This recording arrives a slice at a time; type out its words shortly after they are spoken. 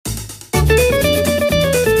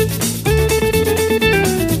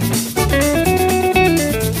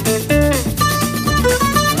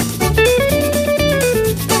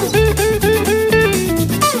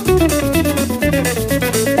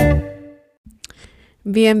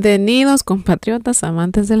Bienvenidos, compatriotas,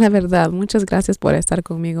 amantes de la verdad. Muchas gracias por estar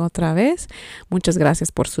conmigo otra vez. Muchas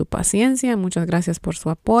gracias por su paciencia. Muchas gracias por su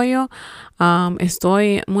apoyo.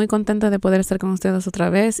 Estoy muy contenta de poder estar con ustedes otra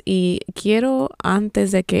vez y quiero,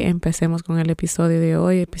 antes de que empecemos con el episodio de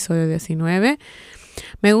hoy, episodio 19,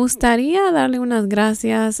 me gustaría darle unas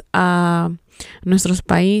gracias a nuestros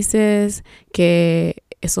países que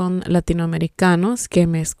son latinoamericanos que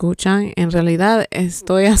me escuchan. En realidad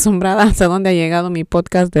estoy asombrada hasta dónde ha llegado mi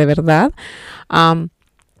podcast de verdad.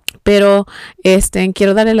 Pero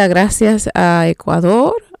quiero darle las gracias a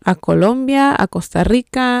Ecuador, a Colombia, a Costa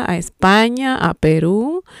Rica, a España, a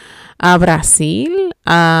Perú, a Brasil,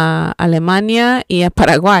 a Alemania y a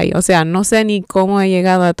Paraguay. O sea, no sé ni cómo he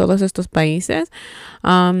llegado a todos estos países.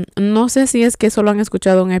 No sé si es que solo han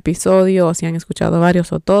escuchado un episodio o si han escuchado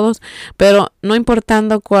varios o todos, pero no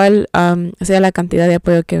importando cuál sea la cantidad de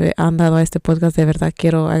apoyo que han dado a este podcast, de verdad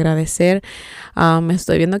quiero agradecer.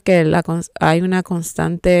 Estoy viendo que hay una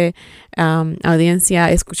constante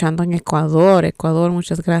audiencia escuchando en Ecuador. Ecuador,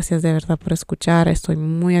 muchas gracias de verdad por escuchar. Estoy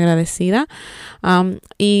muy agradecida.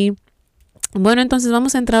 Y bueno, entonces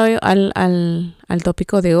vamos a entrar hoy al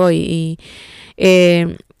tópico de hoy. Y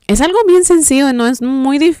es algo bien sencillo, no es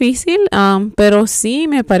muy difícil, pero sí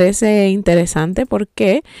me parece interesante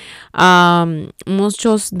porque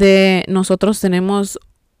muchos de nosotros tenemos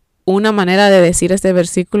una manera de decir este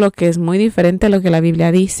versículo que es muy diferente a lo que la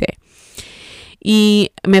Biblia dice.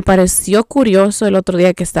 Y me pareció curioso el otro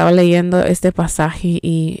día que estaba leyendo este pasaje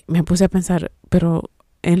y me puse a pensar, pero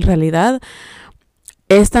en realidad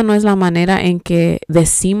esta no es la manera en que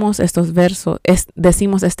decimos estos versos,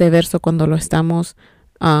 decimos este verso cuando lo estamos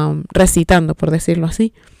recitando, por decirlo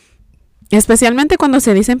así. Especialmente cuando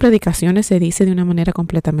se dice en predicaciones, se dice de una manera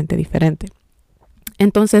completamente diferente.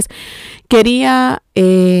 Entonces, quería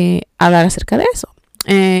hablar acerca de eso.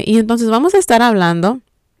 Y entonces vamos a estar hablando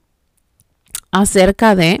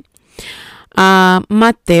acerca de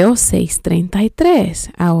Mateo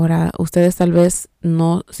 6:33. Ahora, ustedes tal vez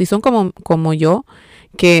no, si son como yo,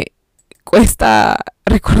 que cuesta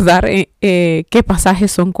recordar qué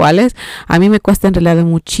pasajes son cuáles. A mí me cuesta en realidad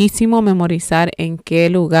muchísimo memorizar en qué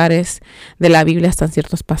lugares de la Biblia están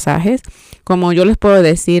ciertos pasajes. Como yo les puedo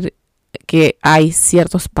decir que hay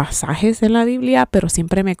ciertos pasajes en la Biblia, pero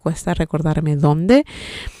siempre me cuesta recordarme dónde.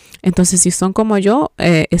 Entonces, si son como yo,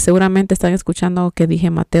 seguramente están escuchando que dije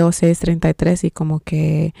Mateo 6:33 y como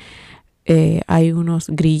que hay unos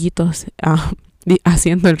grillitos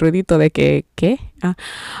haciendo el ruidito de que, ¿qué?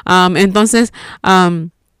 Entonces,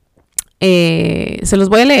 se los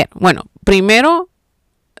voy a leer. Bueno, primero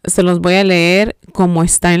se los voy a leer como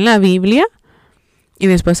está en la Biblia y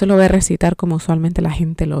después se lo voy a recitar como usualmente la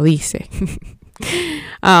gente lo dice.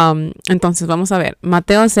 Entonces, vamos a ver.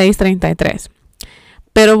 Mateo 6:33.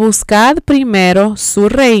 Pero buscad primero su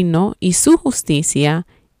reino y su justicia,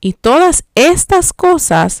 y todas estas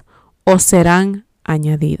cosas os serán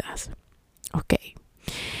añadidas. Ok.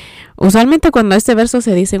 Usualmente cuando este verso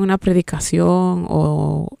se dice en una predicación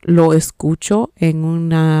o lo escucho en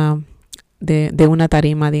de una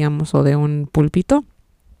tarima, digamos, o de un púlpito,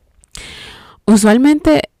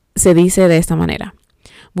 usualmente se dice de esta manera: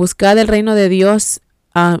 buscad el reino de Dios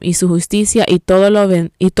y su justicia, y todo lo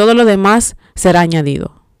demás será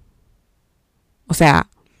añadido. O sea,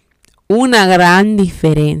 una gran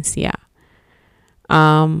diferencia.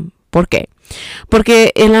 ¿Por qué?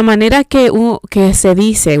 Porque en la manera que se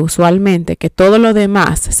dice usualmente que todo lo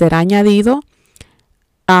demás será añadido,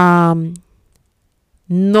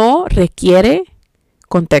 no requiere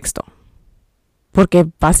contexto. Porque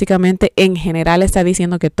básicamente en general está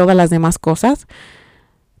diciendo que todas las demás cosas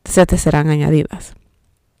se te serán añadidas.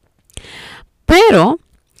 Pero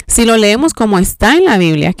si lo leemos como está en la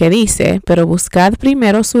Biblia, que dice: pero buscad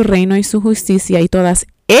primero su reino y su justicia, y todas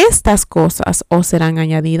estas cosas os serán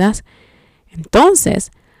añadidas,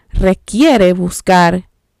 entonces requiere buscar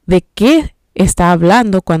de qué está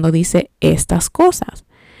hablando cuando dice estas cosas.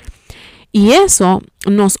 Y eso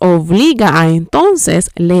nos obliga a entonces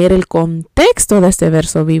leer el contexto de este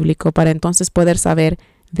verso bíblico para entonces poder saber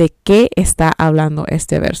de qué está hablando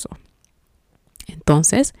este verso.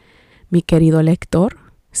 Entonces, mi querido lector,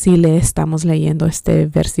 si le estamos leyendo este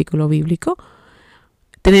versículo bíblico,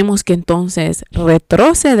 tenemos que entonces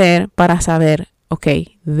retroceder para saber, ok,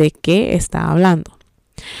 de qué está hablando.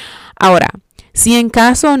 Ahora, Si en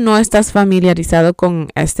caso no estás familiarizado con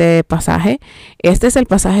este pasaje, este es el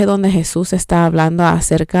pasaje donde Jesús está hablando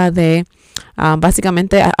acerca de,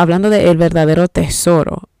 básicamente hablando del verdadero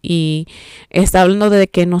tesoro. Y está hablando de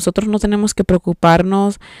que nosotros no tenemos que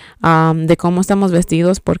preocuparnos de cómo estamos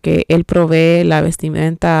vestidos, porque Él provee la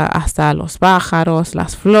vestimenta hasta los pájaros,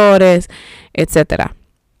 las flores, etcétera.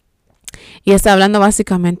 Y está hablando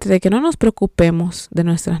básicamente de que no nos preocupemos de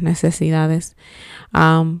nuestras necesidades,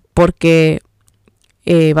 porque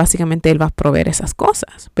básicamente Él va a proveer esas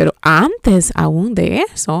cosas. Pero antes aún de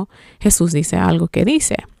eso, Jesús dice algo que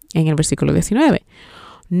dice en el versículo 19.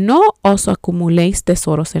 No os acumuléis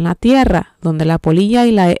tesoros en la tierra, donde la polilla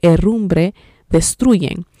y la herrumbre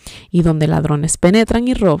destruyen, y donde ladrones penetran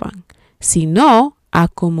y roban, sino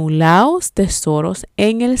acumulaos tesoros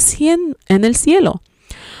en el cielo,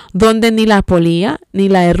 donde ni la polilla ni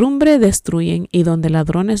la herrumbre destruyen, y donde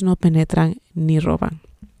ladrones no penetran ni roban.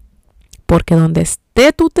 Porque donde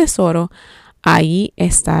esté tu tesoro, ahí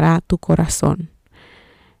estará tu corazón.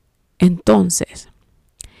 Entonces,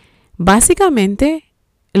 básicamente,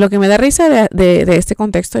 lo que me da risa de este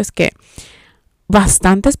contexto es que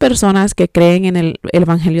bastantes personas que creen en el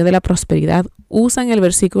evangelio de la prosperidad usan el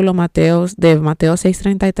versículo de Mateo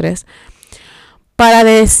 6:33 para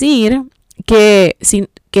decir que si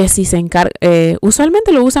se encarga,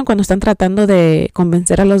 usualmente lo usan cuando están tratando de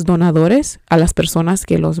convencer a los donadores, a las personas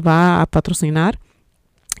que los va a patrocinar,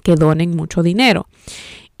 que donen mucho dinero.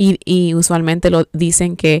 Y usualmente lo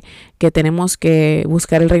dicen que tenemos que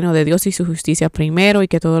buscar el reino de Dios y su justicia primero, y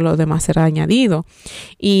que todo lo demás será añadido.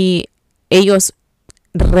 Y ellos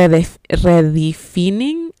redefinen,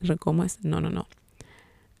 ¿cómo es? No.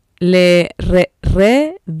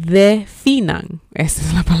 Redefinan, esa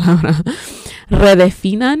es la palabra,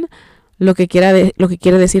 redefinan lo que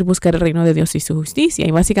quiere decir buscar el reino de Dios y su justicia.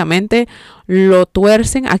 Y básicamente lo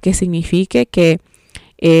tuercen a que signifique que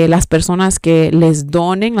las personas que les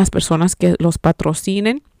donen, las personas que los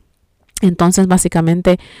patrocinen, entonces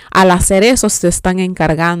básicamente al hacer eso se están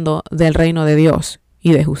encargando del reino de Dios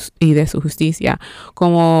y de su justicia.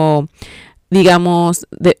 Como, digamos,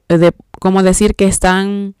 como decir que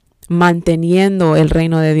están manteniendo el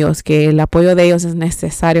reino de Dios, que el apoyo de ellos es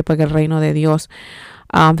necesario para que el reino de Dios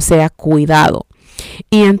sea cuidado.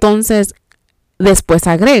 Y entonces después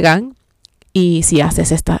agregan, y si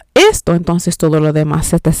haces esto, entonces todo lo demás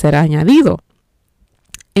se te será añadido.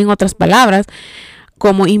 En otras palabras,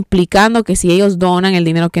 como implicando que si ellos donan el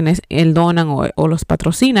dinero que donan o los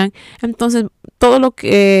patrocinan, entonces todo lo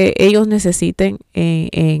que ellos necesiten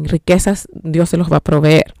en riquezas, Dios se los va a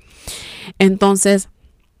proveer. Entonces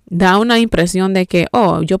da una impresión de que,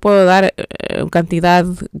 yo puedo dar cantidad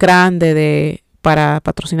grande para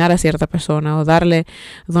patrocinar a cierta persona, o darle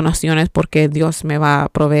donaciones porque Dios me va a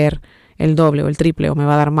proveer el doble o el triple, o me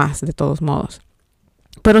va a dar más de todos modos.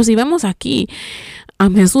 Pero si vemos aquí,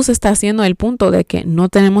 Jesús está haciendo el punto de que no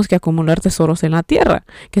tenemos que acumular tesoros en la tierra,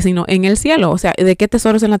 que sino en el cielo. O sea, ¿de qué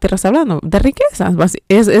tesoros en la tierra está hablando? De riquezas.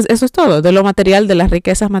 Eso es todo, de lo material, de las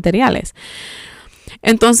riquezas materiales.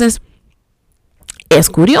 Entonces,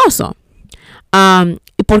 es curioso.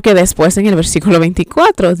 Porque después en el versículo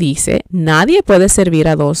 24 dice, nadie puede servir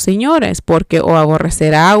a dos señores, porque o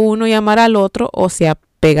aborrecerá a uno y amará al otro, o se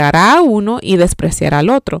apegará a uno y despreciará al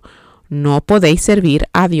otro. No podéis servir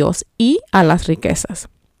a Dios y a las riquezas.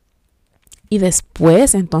 Y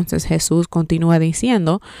después entonces Jesús continúa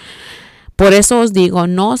diciendo, por eso os digo,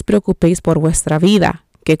 no os preocupéis por vuestra vida,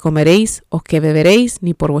 que comeréis o que beberéis,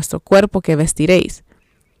 ni por vuestro cuerpo que vestiréis.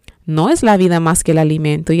 ¿No es la vida más que el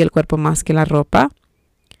alimento y el cuerpo más que la ropa?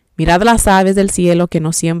 Mirad las aves del cielo, que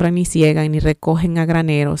no siembran ni ciegan ni recogen a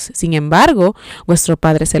graneros. Sin embargo, vuestro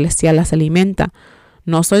Padre Celestial las alimenta.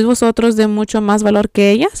 ¿No sois vosotros de mucho más valor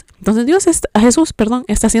que ellas? Entonces Jesús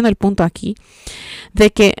está haciendo el punto aquí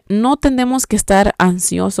de que no tenemos que estar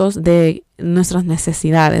ansiosos de nuestras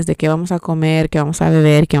necesidades, de qué vamos a comer, qué vamos a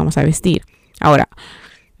beber, qué vamos a vestir. Ahora,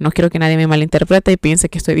 no quiero que nadie me malinterprete y piense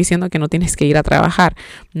que estoy diciendo que no tienes que ir a trabajar.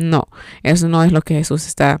 No, eso no es lo que Jesús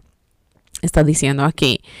está diciendo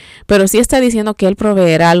aquí. Pero sí está diciendo que Él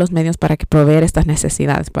proveerá los medios para que proveer estas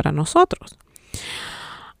necesidades para nosotros.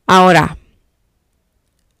 Ahora,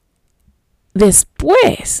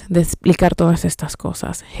 después de explicar todas estas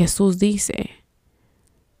cosas, Jesús dice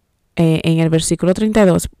en el versículo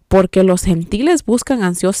 32, porque los gentiles buscan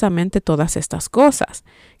ansiosamente todas estas cosas,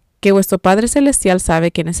 que vuestro Padre Celestial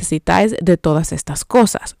sabe que necesitáis de todas estas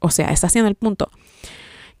cosas. O sea, está haciendo el punto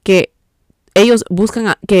que ellos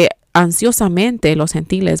buscan, que ansiosamente los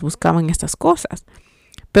gentiles buscaban estas cosas,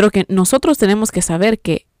 pero que nosotros tenemos que saber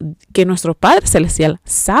que nuestro Padre Celestial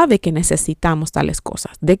sabe que necesitamos tales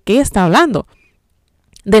cosas. ¿De qué está hablando?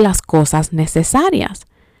 de las cosas necesarias.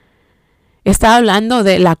 Está hablando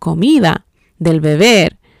de la comida, del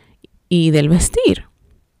beber y del vestir.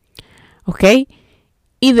 ¿Ok?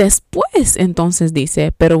 Y después entonces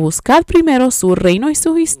dice, pero buscad primero su reino y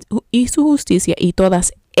su justicia, y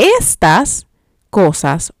todas estas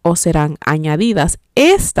cosas os serán añadidas.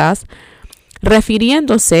 Estas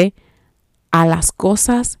refiriéndose a las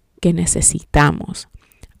cosas que necesitamos,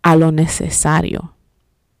 a lo necesario.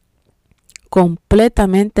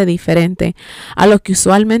 Completamente diferente a lo que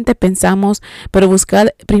usualmente pensamos, pero buscad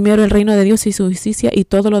primero el reino de Dios y su justicia y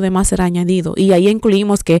todo lo demás será añadido. Y ahí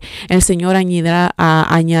incluimos que el Señor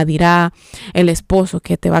añadirá el esposo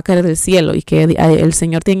que te va a caer del cielo, y que el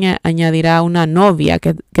Señor te añadirá una novia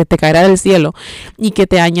que te caerá del cielo, y que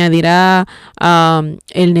te añadirá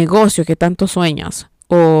el negocio que tanto sueñas,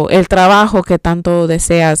 o el trabajo que tanto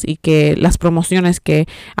deseas, y que las promociones que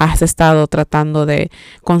has estado tratando de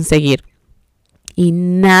conseguir. Y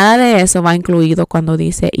nada de eso va incluido cuando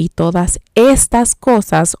dice, y todas estas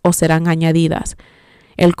cosas os serán añadidas.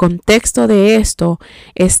 El contexto de esto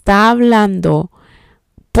está hablando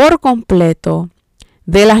por completo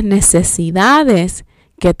de las necesidades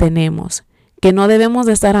que tenemos, que no debemos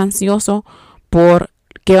de estar ansiosos por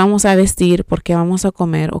qué vamos a vestir, por qué vamos a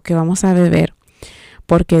comer o qué vamos a beber.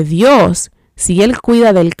 Porque Dios, si Él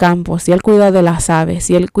cuida del campo, si Él cuida de las aves,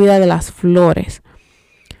 si Él cuida de las flores,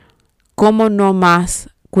 ¿cómo no más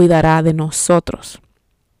cuidará de nosotros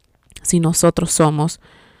si nosotros somos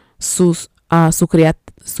su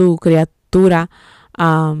criatura,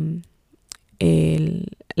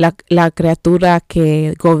 la criatura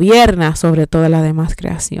que gobierna sobre toda la demás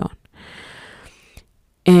creación?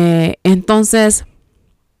 Entonces,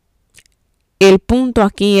 el punto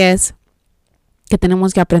aquí es que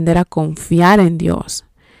tenemos que aprender a confiar en Dios,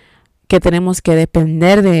 que tenemos que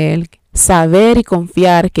depender de Él, saber y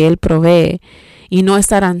confiar que Él provee, y no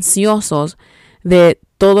estar ansiosos de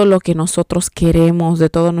todo lo que nosotros queremos, de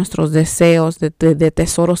todos nuestros deseos, de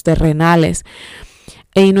tesoros terrenales,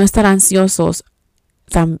 y no estar ansiosos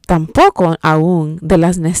tampoco aún de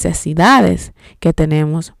las necesidades que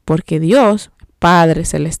tenemos, porque Dios, Padre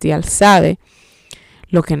Celestial, sabe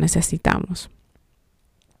lo que necesitamos.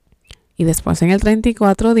 Y después en el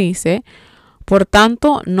 34 dice, por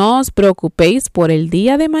tanto, no os preocupéis por el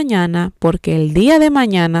día de mañana, porque el día de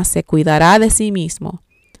mañana se cuidará de sí mismo.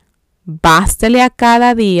 Bástele a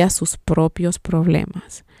cada día sus propios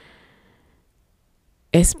problemas.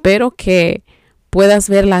 Espero que puedas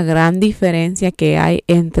ver la gran diferencia que hay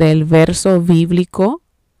entre el verso bíblico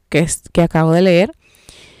que acabo de leer,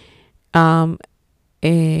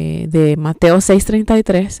 de Mateo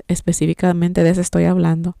 6:33, específicamente de eso estoy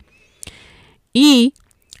hablando, y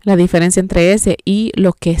la diferencia entre ese y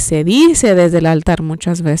lo que se dice desde el altar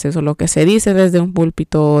muchas veces, o lo que se dice desde un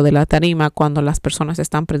púlpito o de la tarima cuando las personas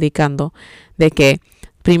están predicando, de que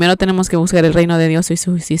primero tenemos que buscar el reino de Dios y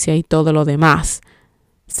su justicia y todo lo demás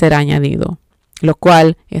será añadido, lo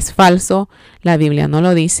cual es falso. La Biblia no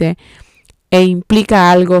lo dice e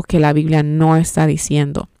implica algo que la Biblia no está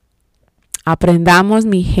diciendo. Aprendamos,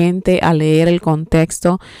 mi gente, a leer el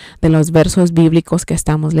contexto de los versos bíblicos que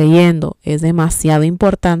estamos leyendo. Es demasiado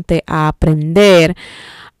importante aprender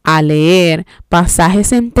a leer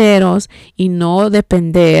pasajes enteros y no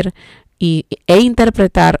depender e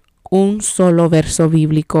interpretar un solo verso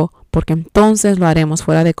bíblico, porque entonces lo haremos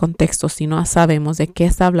fuera de contexto si no sabemos de qué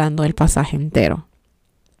está hablando el pasaje entero.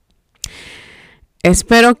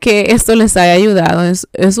 Espero que esto les haya ayudado.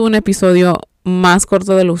 Es un episodio más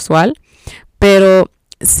corto de lo usual, pero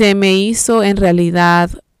se me hizo en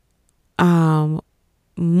realidad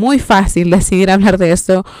muy fácil decidir hablar de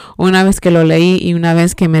esto una vez que lo leí y una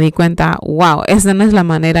vez que me di cuenta, wow, esa no es la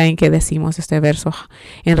manera en que decimos este verso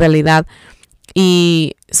en realidad.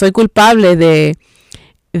 Y soy culpable de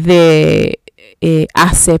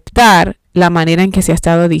aceptar la manera en que se ha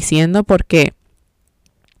estado diciendo, porque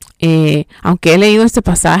aunque he leído este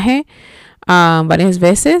pasaje varias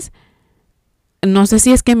veces, no sé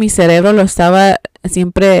si es que mi cerebro lo estaba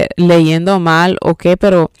siempre leyendo mal o qué,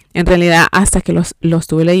 pero en realidad hasta que lo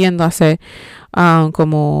estuve leyendo hace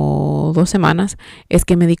como 2 semanas, es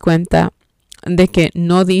que me di cuenta de que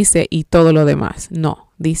no dice y todo lo demás. No,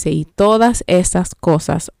 dice y todas estas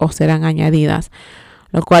cosas os serán añadidas,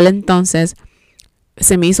 lo cual entonces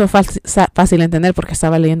se me hizo fácil entender porque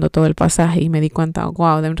estaba leyendo todo el pasaje y me di cuenta,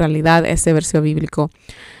 wow, en realidad este verso bíblico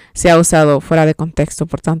se ha usado fuera de contexto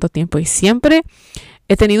por tanto tiempo, y siempre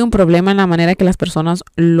he tenido un problema en la manera que las personas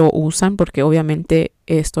lo usan, porque obviamente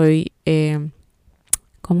estoy,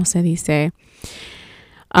 ¿cómo se dice?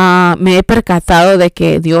 Me he percatado de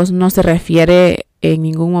que Dios no se refiere en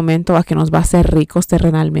ningún momento a que nos va a hacer ricos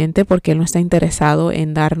terrenalmente, porque Él no está interesado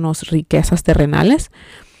en darnos riquezas terrenales.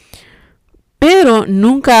 Pero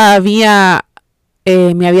nunca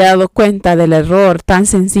me había dado cuenta del error tan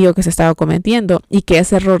sencillo que se estaba cometiendo, y que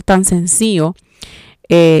ese error tan sencillo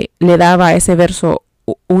le daba a ese verso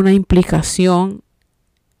una implicación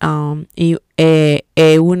y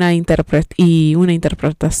una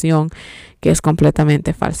interpretación que es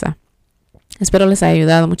completamente falsa. Espero les haya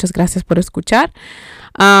ayudado. Muchas gracias por escuchar.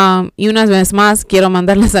 Y una vez más quiero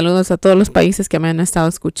mandarles saludos a todos los países que me han estado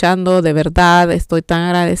escuchando. De verdad, estoy tan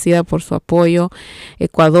agradecida por su apoyo.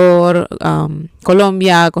 Ecuador,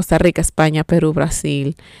 Colombia, Costa Rica, España, Perú,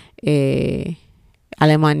 Brasil,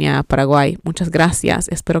 Alemania, Paraguay. Muchas gracias.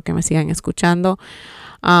 Espero que me sigan escuchando.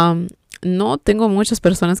 No tengo muchas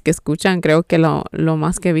personas que escuchan. Creo que lo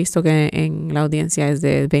más que he visto que en la audiencia es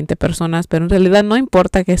de 20 personas, pero en realidad no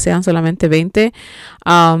importa que sean solamente 20.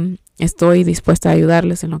 Estoy dispuesta a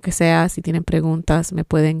ayudarles en lo que sea. Si tienen preguntas, me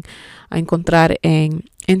pueden encontrar en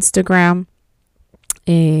Instagram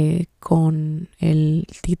con el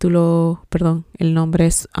nombre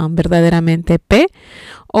es verdaderamente P,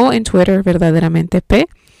 o en Twitter verdaderamente P,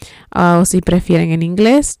 o si prefieren en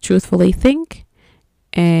inglés, Truthfully Think.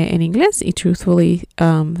 En inglés, y Truthfully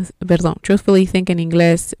Think en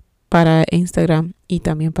inglés para Instagram y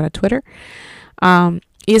también para Twitter.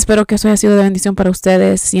 Y espero que eso haya sido de bendición para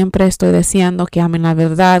ustedes. Siempre estoy deseando que amen la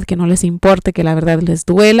verdad, que no les importe, que la verdad les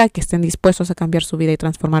duela, que estén dispuestos a cambiar su vida y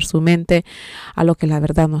transformar su mente a lo que la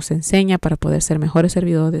verdad nos enseña, para poder ser mejores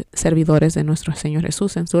servidores de nuestro Señor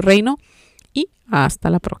Jesús en su reino. Y hasta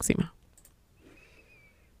la próxima.